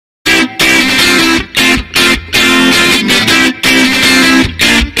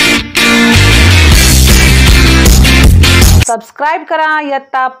Subscribe करा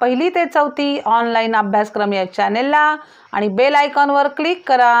इयत्ता पहिली ते चौथी ऑनलाईन अभ्यासक्रम या चॅनेलला आणि बेल आयकॉनवर क्लिक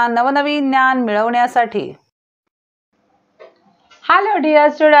करा नवनवीन ज्ञान मिळवण्यासाठी. Hello dear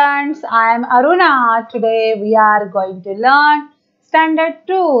students, I am Aruna. Today we are going to learn Standard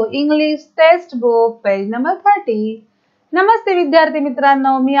 2 English textbook page number 30. नमस्ते विद्यार्थी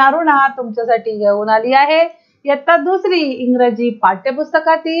मित्रांनो, मी अरुणा तुमच्यासाठी घेऊन आली आहे इयत्ता दुसरी इंग्रजी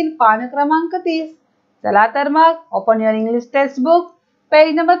पाठ्यपुस्तकातील पान क्रमांक 30. चला तर मग open your English textbook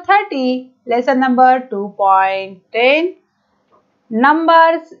page number 30 lesson number 2.10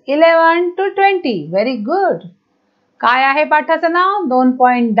 numbers 11 to 20. Very good. काय आहे पाठाचं नाव?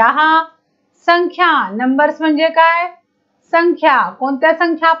 2.10 संख्या. नंबर्स म्हणजे काय? संख्या. कोणत्या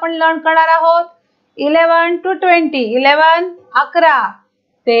संख्या आपण लर्न करणार आहोत? 11 to 20. 11 11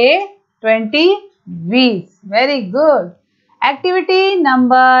 ते 20 20. Very good. Activity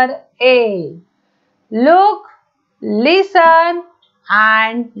number 8. Look, listen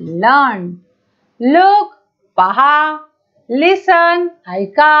and learn. Look पहा, listen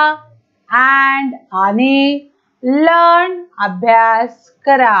ऐका and आणि learn अभ्यास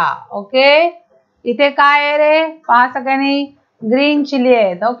करा. ओके. इथे काय आहे रे? पहा सगळ्यांनी ग्रीन चिली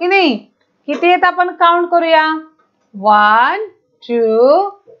आहेत. ओके नाही? किती आहेत आपण काउंट करूया. 1 2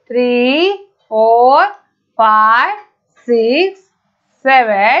 3 4 5 6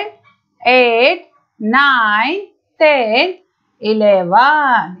 7 8 9 10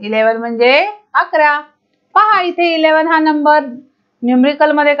 11. 11 म्हणजे 11. पहा इथे 11 हा नंबर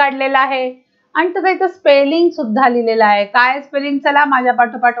न्यूमरिकल मध्ये काढलेला आहे आणि त्याचा इथे स्पेलिंग सुद्धा लिहिलेला आहे. काय स्पेलिंग? चला माझ्या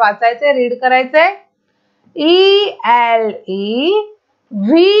पाठोपाठ वाचायचे, रीड करायचे. ELEVEN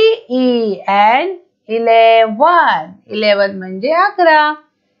 11. 11 म्हणजे 11.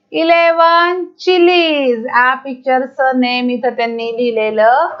 11 चिलीज. या पिक्चरचं नेम इथं त्यांनी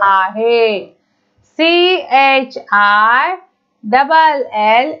लिहिलेलं आहे. CHILLES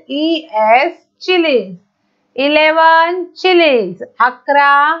chillies. 11 चिलीज.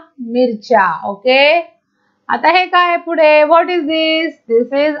 11 मिरच्या. ओके. आता हे काय पुढे? What is this?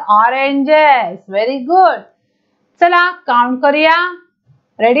 This is oranges. Very good. चला काउंट करूया.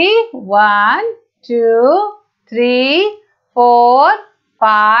 रेडी? 1 2 3 4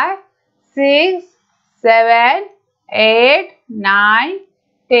 5 6 7 8 9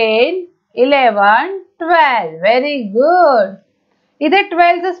 10 11 12. Very good. इथे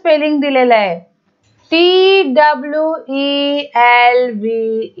 12 चं स्पेलिंग दिलेलं आहे. TWELVE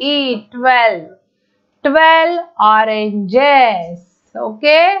 12. 12 ऑरेंजेस.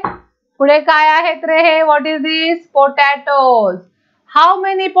 ओके. पुढे काय आहेत रे हे? What is this? Potatoes. How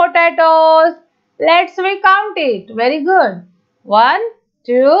many potatoes? Let's we count it. Very good. 1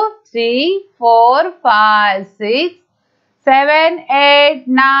 2 3 4 5 6 7 8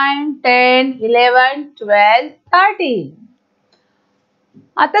 9 10 11 12 13.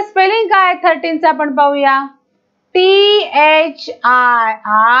 आता स्पेलिंग काय 13 चं आपण पाहूया.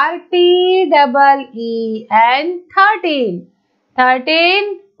 THIRTEEN 13. 13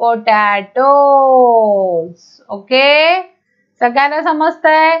 पोटॅटोज. ओके. सगळ्यांना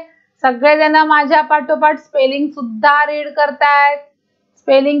समजतंय? सगळेजण माझ्या पाठोपाठ स्पेलिंग सुद्धा रीड करतायत.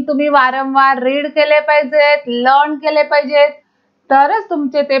 स्पेलिंग तुम्ही वारंवार रीड केले पाहिजेत, लर्न केले पाहिजेत, तरच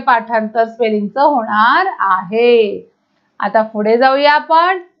तुमचे ते पाठांतर स्पेलिंगचं होणार आहे. आता पुढे जाऊया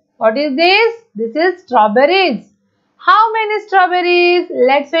आपण. What is this? This is strawberries. How many strawberries?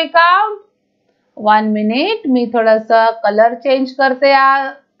 Let's we count. 1 minute. मी थोडंसं कलर चेंज करते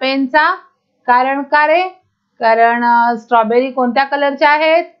या पेनचा. कारण का रे? कारण स्ट्रॉबेरी कोणत्या कलरच्या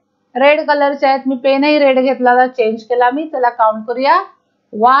आहेत? रेड कलरच्या आहेत. मी पेनही रेड घेतला, चेंज केला मी. चला काउंट करूया.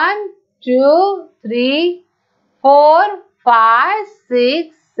 1 2 3 4 5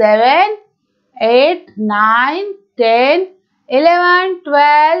 6 7 8 9 10 11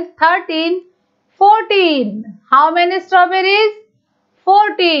 12 13 14. How many strawberries?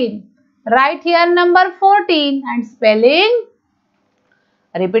 14. Write here number 14 and spelling.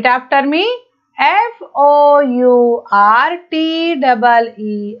 Repeat after me. FOURTEEN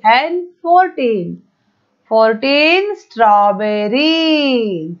 14. 14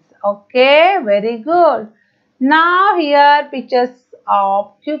 strawberries. Okay, very good. Now here pictures of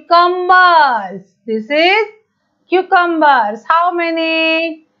cucumbers. This is cucumbers. How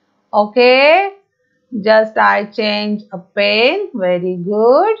many? Okay. Just I change a pen. Very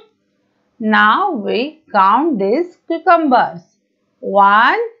good. Now we count these cucumbers.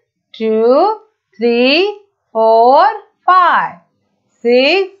 1 2 3 4 5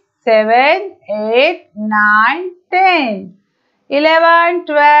 6 7 8 9 10 11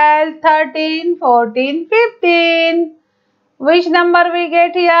 12 13 14 15. Which number we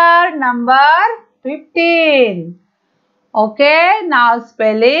get here? Number 15. Okay, now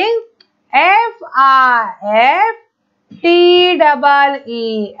spelling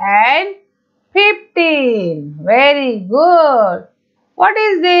FIFTEEN 15. Very good. What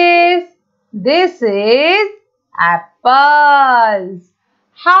is this? This is apples.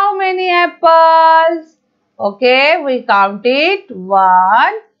 How many apples? Okay, we count it.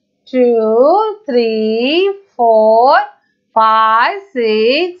 1, 2, 3, 4, 5,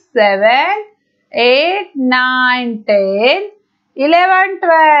 6, 7, 8, 9, 10, 11,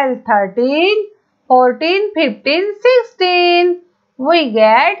 12, 13, 14, 15, 16. We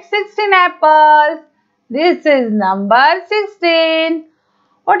get 16 apples. This is number 16.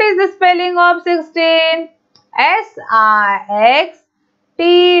 What is the spelling of 16?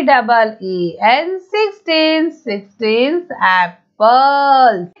 SIXTEEN 16. 16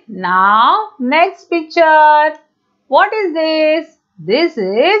 apples. Now next picture. What is this? This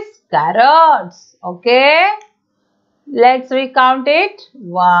is carrots. Okay. Let's recount it.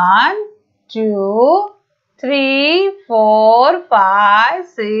 1, 2, 3, 4, 5,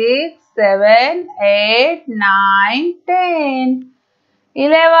 6, 7, 8, 9, 10.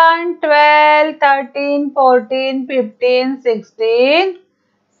 11, 12, 13, 14, 15, 16,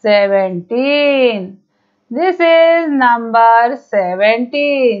 17. This is number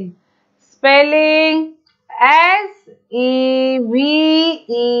 17. Spelling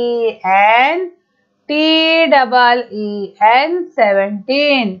SEVENTEEN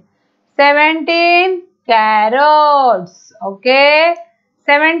 17. 17 carrots. Okay.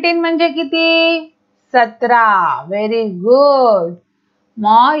 17 म्हणजे किती? 17. Very good.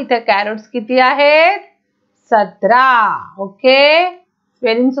 मग इथे कॅरोट्स किती आहेत? 17. Okay.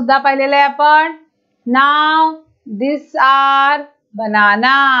 Spelling सुद्धा पाहिलेलं आहे आपण. Now this R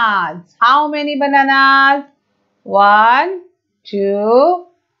bananas. How many bananas? 1, 2,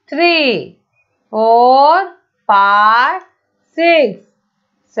 3, 4, 5, 6,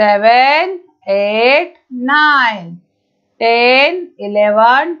 7, 8, 9, 10,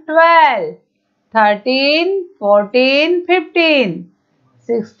 11, 12, 13, 14, 15.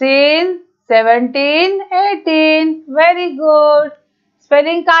 16, 17, 18. Very good.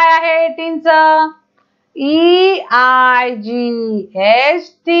 Spelling काय आहे 18 चं? EIGHTEEN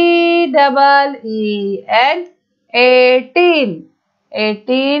 18.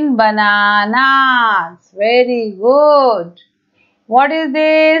 18 bananas. Very good. What is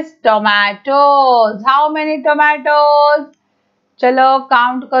this? Tomatoes. How many tomatoes? चलो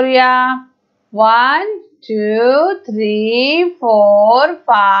count करूया. 1, 2, 3, 4,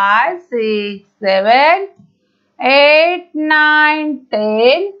 5, 6, 7, 8, 9,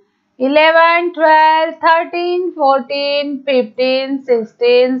 10, 11, 12, 13, 14, 15,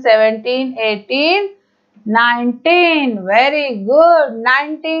 16, 17, 18, 19. Very good.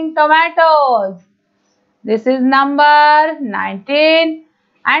 19 tomatoes. This is number 19.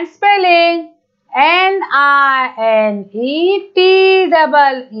 And spelling NINETEEN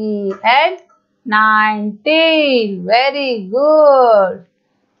 19. Very good.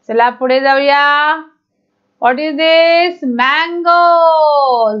 चला पुढे जाऊया. What is this?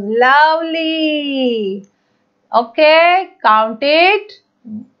 Mangoes. Lovely. Okay, count it.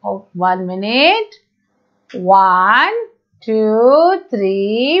 1 minute. 1, 2,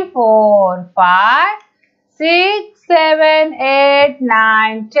 3, 4, 5, 6, 7, 8,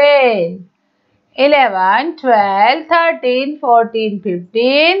 9, 10, 11, 12, 13, 14,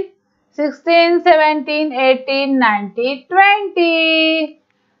 15, 16, 17, 18, 19, 20.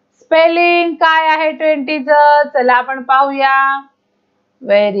 Spelling काय आहे 20 चं? चला आपण पाहूया.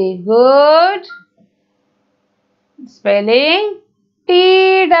 Very good. Spelling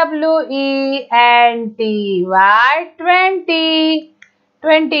TWENTY 20.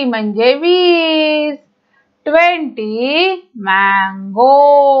 20 म्हणजे 20. 20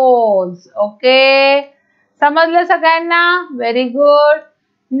 mangoes. ओके. समजलं सगळ्यांना? Very good.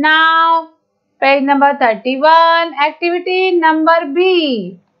 Now page number 31. Activity number B.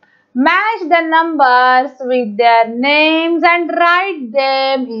 Match the numbers with their names and write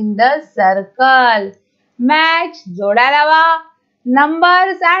them in the circle. Match जोड्या लावा.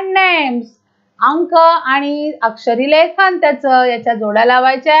 Numbers and names. अंक आणि अक्षरी लेखन त्याचं याच्या जोड्या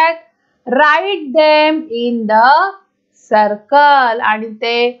लावायच्या आहेत. Write them in the circle. आणि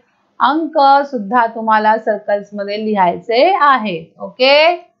ते अंक सुद्धा तुम्हाला सर्कल्स मध्ये लिहायचे आहेत. ओके.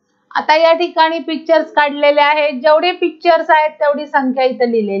 आता या ठिकाणी पिक्चर्स काढलेले आहेत. जेवढे पिक्चर्स आहेत तेवढी संख्या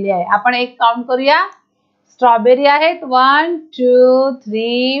इथे लिहिलेली आहे. आपण एक काउंट करूया. स्ट्रॉबेरी आहेत 1, 2,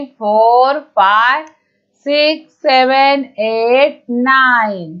 3, 4, 5, 6, 7, 8,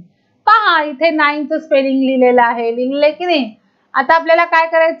 9. पहा इथे 9 चं स्पेलिंग लिहिलेलं आहे. लिहिलेलं आहे की नाही? आता आपल्याला काय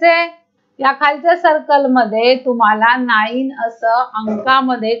करायचंय? या खालच्या सर्कल मध्ये तुम्हाला 9 असं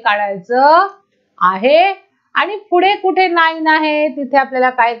अंकामध्ये काढायचं आहे आणि पुढे कुठे 9 आहे तिथे आपल्याला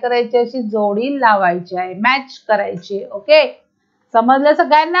काय करायची, अशी जोडी लावायची आहे, मॅच करायची. ओके, समजलं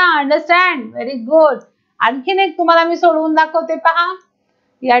सगळ्यांना? अंडरस्टँड? Very good. आणखीन एक तुम्हाला मी सोडवून दाखवते पहा.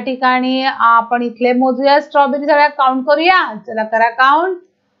 या ठिकाणी आपण इथले मोजूया, स्ट्रॉबेरी सगळ्या काउंट करूया. चला करा काउंट.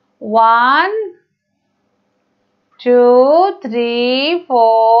 1 2 3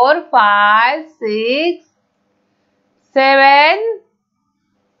 4 5 6 7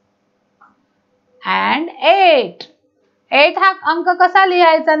 and 8. 8 हा अंक कसा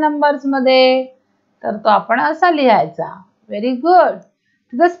लिहायचा नंबर्स मध्ये, तर तो आपण असा लिहायचा. Very good.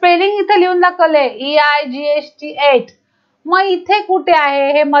 तुझं स्पेलिंग इथे लिहून दाखवले, EIGHT 8. मग इथे कुठे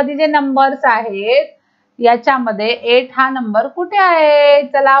आहे, हे मध्ये जे नंबर्स आहेत याच्यामध्ये 8 हा नंबर कुठे आहे,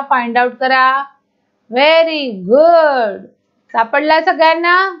 चला फाइंड आउट करा. Very good. सापडला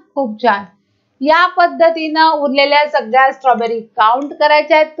सगळ्यांना? खूप छान. या पद्धतीनं उरलेल्या सगळ्या स्ट्रॉबेरी काउंट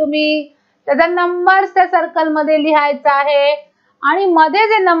करायच्या आहेत तुम्ही. त्याचा नंबर्स त्या सर्कल मध्ये लिहायचा आहे आणि मध्ये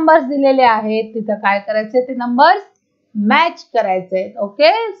जे नंबर्स दिलेले आहेत तिथं काय करायचे, ते नंबर्स मॅच करायचे.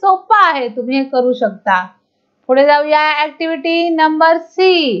 ओके, सोपं आहे, तुम्ही हे करू शकता. पुढे जाऊया. Activity number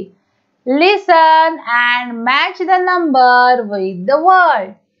C. Listen and match the number with the word.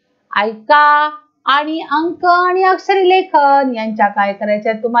 ऐका आणि अंक आणि अक्षरी लेखन यांच्या काय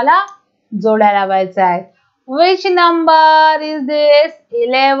करायच्या तुम्हाला, जोड्या लावायच्या आहेत. Which number is this?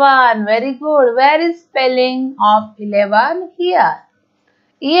 11. Very good. Where is spelling of 11 here?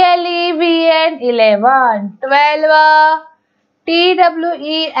 ELEVN 11. 12.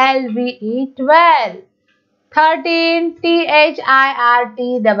 TWELVE 12. 13.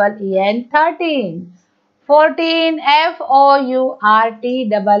 THIRTEEN 13. 14. FOURTEEN 14.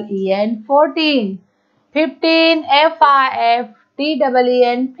 15. FIFTEEN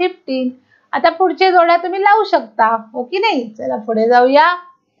 15. आता पुढचे जोड्या तुम्ही लावू शकता, हो की नाही? चला पुढे जाऊया.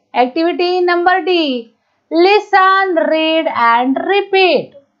 Activity number D. Listen, read and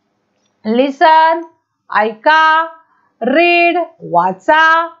repeat. लिसन ऐका, रीड वाचा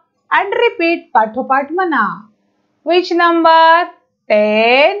अँड रिपीट पाठोपाठ म्हणा. Which number?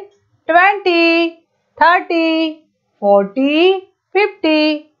 10, 20, 30, 40,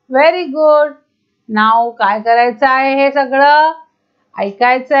 50. Very good. नाव काय करायचं आहे, हे सगळं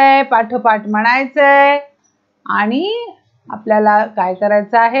ऐकायचंय, पाठोपाठ म्हणायचंय आणि आपल्याला काय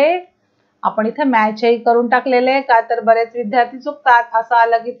करायचं आहे, आपण इथे मॅचही करून टाकलेले, का तर बरेच विद्यार्थी चुकतात. असं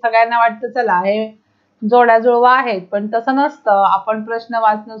आलं की सगळ्यांना वाटतं चला हे जोड्या जुळवा आहेत, पण तसं नसतं. आपण प्रश्न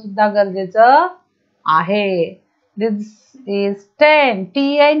वाचणं सुद्धा गरजेचं आहे. दिस is 10,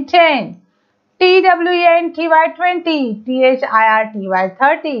 TN 10, TWENTY 20, THIRTY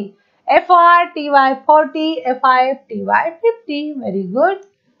 30, FORTY 40, FIFTY 50. Very good.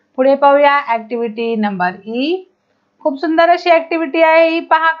 पुढे पाहूया ऍक्टिव्हिटी नंबर ई. खूप सुंदर अशी ऍक्टिव्हिटी आहे ही.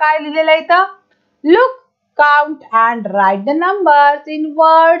 पहा काय लिहिलेलं आहे इथं. Look, count and write the numbers in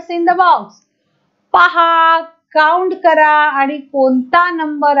words in the box. पहा, काउंट करा आणि कोणता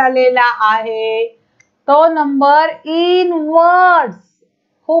नंबर आलेला आहे तो नंबर इन वर्ड्स.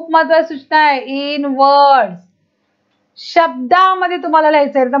 खूप महत्त्वाची सूचना आहे, इन वर्ड्स. शब्दामध्ये तुम्हाला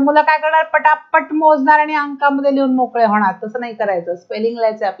लिहायचं आहे. तर मुलं काय करणार, पटापट मोजणार आणि अंकामध्ये लिहून मोकळे होणार. तसं नाही करायचं, स्पेलिंग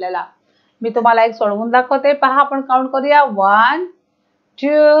लिहायचं आपल्याला. मी तुम्हाला एक सोडवून दाखवते, पहा. आपण काउंट करूया. 1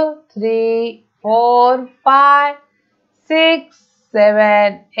 2 3 4 5 6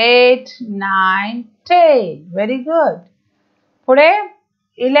 7 8 9 10. Very good. पुढे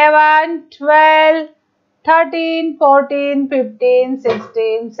 11 12 13 14 15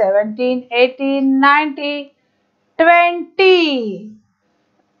 16 17 18 19 20.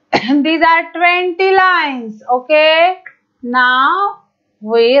 These are 20 lines. Okay. Now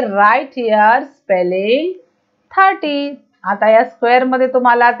we write here spelling 30. आता या स्क्वेअर मध्ये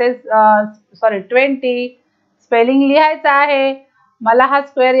तुम्हाला ते 20 स्पेलिंग लिहायचं आहे. मला हा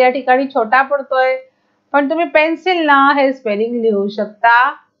स्क्वेअर या ठिकाणी छोटा पडतोय, पण तुम्ही पेन्सिल ना हे स्पेलिंग लिहू शकता.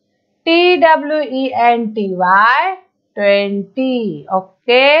 TWENTY 20.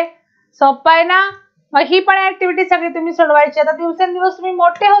 ओके, सोपं आहे ना? मग ही पण ऍक्टिव्हिटी सगळी तुम्ही सोडवायची. आता दिवसेंदिवस तुम्ही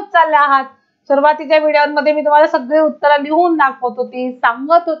मोठे होत चालले आहात. सुरुवातीच्या व्हिडिओमध्ये मी तुम्हाला सगळे उत्तरं लिहून दाखवत होती,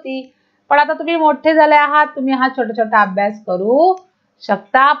 सांगत होती, पण आता तुम्ही मोठे झाले आहात. तुम्ही हा छोटा छोटा अभ्यास करू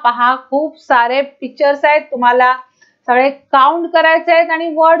शकता. पहा, खूप सारे पिक्चर्स आहेत, तुम्हाला सगळे काउंट करायचे आहेत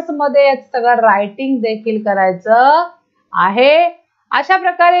आणि वर्ड्स मध्ये सगळं रायटिंग देखील करायचं आहे. अशा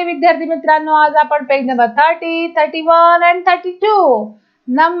प्रकारे विद्यार्थी मित्रांनो, आज आपण page number 30, 31 and 32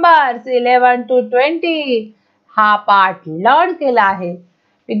 numbers 11 to 20 हा पाठ लर्न केला आहे.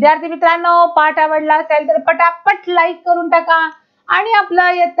 विद्यार्थी मित्रांनो, पाठ आवडला असेल तर पटापट लाईक करून टाका आणि आपलं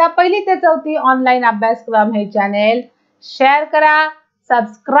इयत्ता 1ली ते 4थी ऑनलाईन अभ्यासक्रम हे चॅनेल शेअर करा,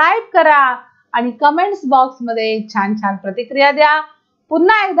 सबस्क्राइब करा आणि कमेंट्स बॉक्समध्ये छान छान प्रतिक्रिया द्या.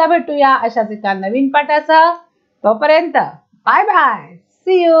 पुन्हा एकदा भेटूया अशाच एका नवीन पाठासह. तोपर्यंत बाय बाय.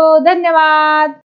 C you. धन्यवाद.